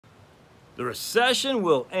The recession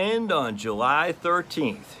will end on July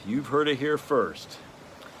 13th. You've heard it here first.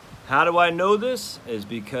 How do I know this? Is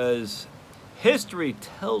because history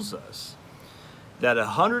tells us that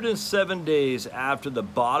 107 days after the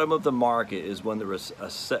bottom of the market is when the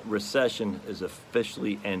recession is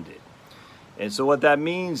officially ended. And so what that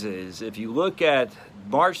means is, if you look at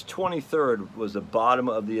March 23rd was the bottom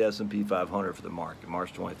of the S&P 500 for the market,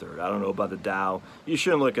 March 23rd. I don't know about the Dow. You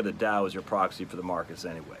shouldn't look at the Dow as your proxy for the markets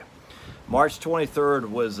anyway. March 23rd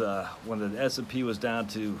was when the S&P was down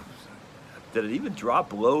to, did it even drop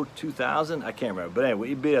below 2,000? I can't remember, but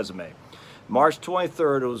anyway, be it as it may. March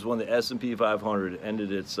 23rd was when the S&P 500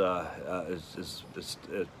 ended its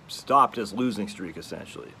stopped its losing streak,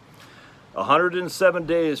 essentially. 107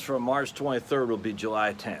 days from March 23rd will be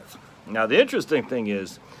July 10th. Now, the interesting thing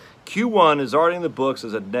is, Q1 is already in the books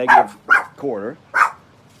as a negative quarter.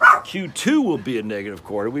 Q2 will be a negative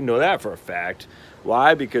quarter. We know that for a fact.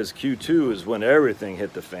 Why? Because Q2 is when everything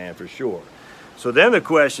hit the fan for sure. So then the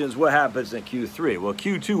question is, what happens in Q3? Well,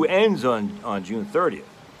 Q2 ends on June 30th.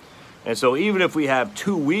 And so even if we have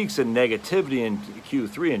 2 weeks of negativity in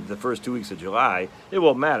Q3 and the first 2 weeks of July, it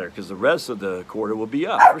won't matter because the rest of the quarter will be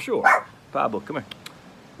up for sure. Pablo, come here.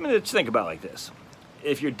 I mean, just think about it like this.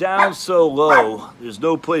 If you're down so low, there's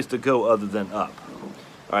no place to go other than up.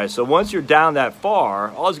 All right, so once you're down that far,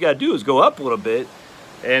 all you got to do is go up a little bit,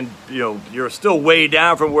 and you're still way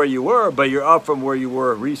down from where you were, but you're up from where you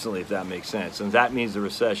were recently, if that makes sense. And that means the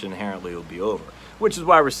recession inherently will be over, which is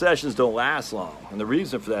why recessions don't last long. And the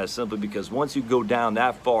reason for that is simply because once you go down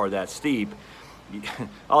that far, that steep,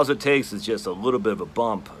 all it takes is just a little bit of a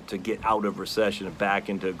bump to get out of recession and back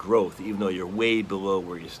into growth, even though you're way below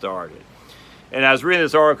where you started. And I was reading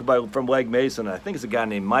this article from Legg Mason. I think it's a guy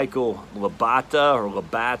named Michael Labata or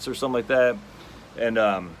Labatz or something like that.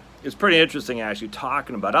 And it's pretty interesting actually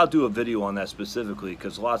talking about it. I'll do a video on that specifically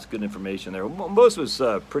because lots of good information there. Most of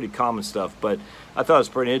it's pretty common stuff, but I thought it was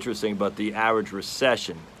pretty interesting about the average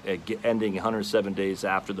recession ending 107 days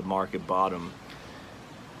after the market bottom.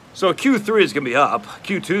 So Q3 is going to be up.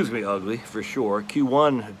 Q2 is going to be ugly for sure.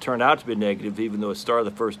 Q1 turned out to be negative, even though it started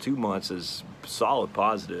the first 2 months as solid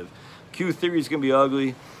positive. Q3 is going to be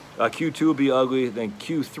ugly. Q2 will be ugly. Then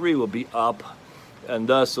Q3 will be up, and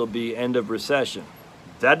thus will be end of recession.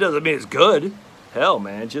 That doesn't mean it's good. Hell,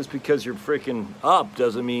 man, just because you're freaking up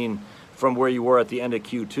doesn't mean from where you were at the end of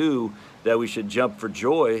Q2 that we should jump for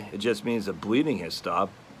joy. It just means the bleeding has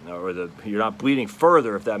stopped, or you're not bleeding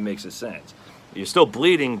further, if that makes a sense. You're still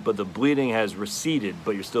bleeding, but the bleeding has receded,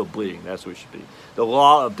 but you're still bleeding. That's what it should be. The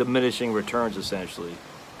law of diminishing returns, essentially.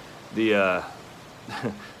 The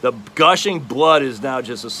gushing blood is now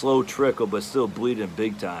just a slow trickle, but still bleeding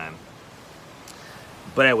big time.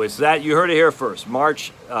 But anyways, that you heard it here first.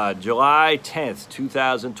 July 10th,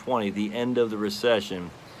 2020, the end of the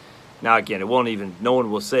recession. Now again, no one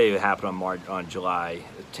will say it happened on July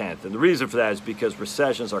 10th. And the reason for that is because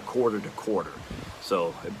recessions are quarter to quarter.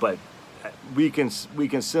 So, but we can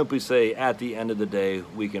simply say at the end of the day,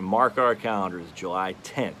 we can mark our calendars July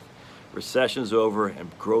 10th. Recession's over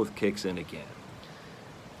and growth kicks in again.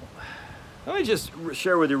 Let me just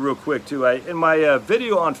share with you real quick too. In my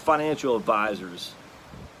video on financial advisors,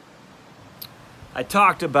 I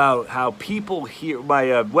talked about how people hear my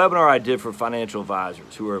webinar I did for financial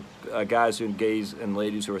advisors who are guys and gays and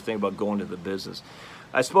ladies who are thinking about going into the business.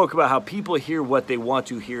 I spoke about how people hear what they want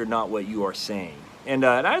to hear, not what you are saying. And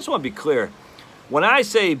I just want to be clear. When I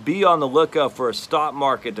say be on the lookout for a stock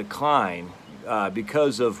market decline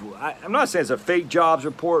because of, I'm not saying it's a fake jobs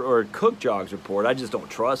report or a cook jobs report. I just don't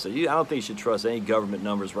trust it. I don't think you should trust any government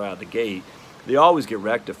numbers right out the gate. They always get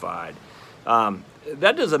rectified.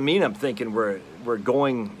 That doesn't mean I'm thinking we're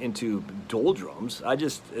going into doldrums. I'm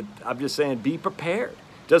just saying be prepared.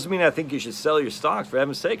 Doesn't mean I think you should sell your stocks. For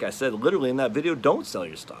heaven's sake, I said literally in that video, don't sell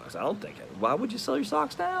your stocks. I don't think it. Why would you sell your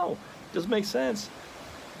stocks now? Doesn't make sense.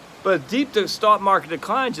 But deep stock market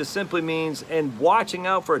decline just simply means, and watching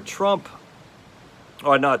out for a Trump,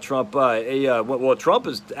 or not Trump, well, Trump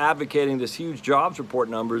is advocating this huge jobs report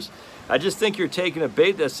numbers. I just think you're taking a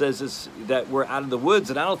bait that says that we're out of the woods,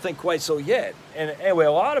 and I don't think quite so yet. And anyway,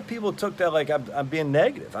 a lot of people took that like I'm being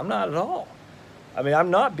negative. I'm not at all. I mean,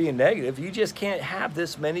 I'm not being negative. You just can't have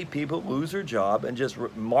this many people lose their job and just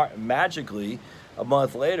magically, a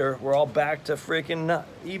month later, we're all back to freaking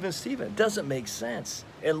even Steven. It doesn't make sense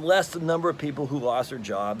unless the number of people who lost their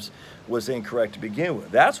jobs was incorrect to begin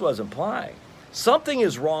with. That's what I was implying. Something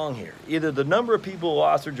is wrong here. Either the number of people who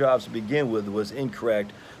lost their jobs to begin with was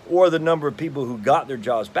incorrect, or the number of people who got their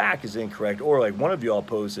jobs back is incorrect, or like one of you all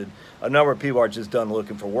posted, a number of people are just done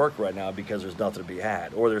looking for work right now because there's nothing to be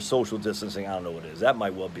had, or there's social distancing. I don't know what it is. That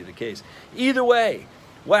might well be the case. Either way,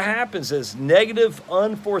 What happens is negative,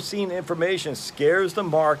 unforeseen information scares the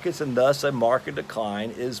markets, and thus a market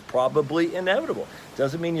decline is probably inevitable.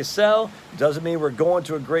 Doesn't mean you sell, doesn't mean we're going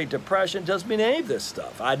to a Great Depression, doesn't mean any of this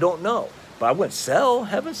stuff. I don't know. But I wouldn't sell,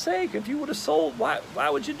 heaven's sake. If you would have sold, why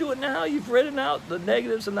would you do it now? You've ridden out the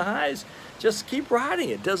negatives and the highs. Just keep riding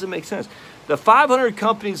it. Doesn't make sense. The 500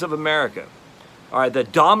 companies of America, all right,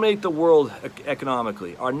 that dominate the world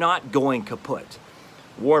economically are not going kaput.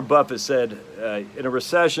 Warren Buffett said, in a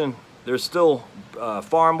recession, there's still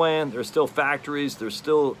farmland, there's still factories, there's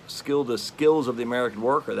still the skills of the American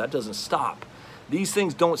worker. That doesn't stop. These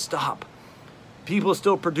things don't stop. People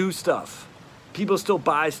still produce stuff. People still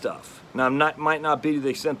buy stuff. Now, might not be to the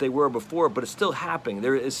extent they were before, but it's still happening.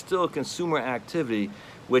 There is still consumer activity,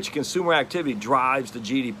 which consumer activity drives the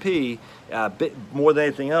GDP bit more than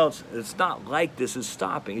anything else. It's not like this is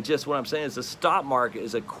stopping. It's just what I'm saying is the stock market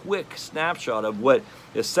is a quick snapshot of what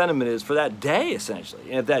the sentiment is for that day, essentially.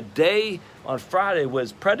 And if that day on Friday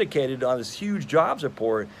was predicated on this huge jobs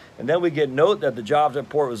report, and then we get note that the jobs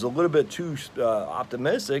report was a little bit too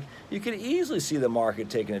optimistic, you could easily see the market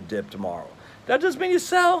taking a dip tomorrow. That doesn't mean you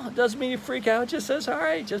sell. It doesn't mean you freak out. It just says, all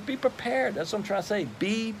right, just be prepared. That's what I'm trying to say.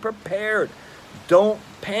 Be prepared. Don't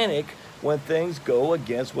panic when things go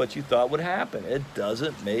against what you thought would happen. It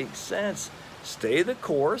doesn't make sense. Stay the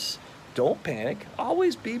course. Don't panic.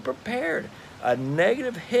 Always be prepared. A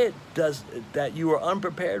negative hit that you are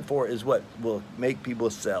unprepared for is what will make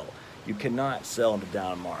people sell. You cannot sell in the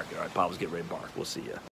down market. All right, Papa's getting ready to bark. We'll see you.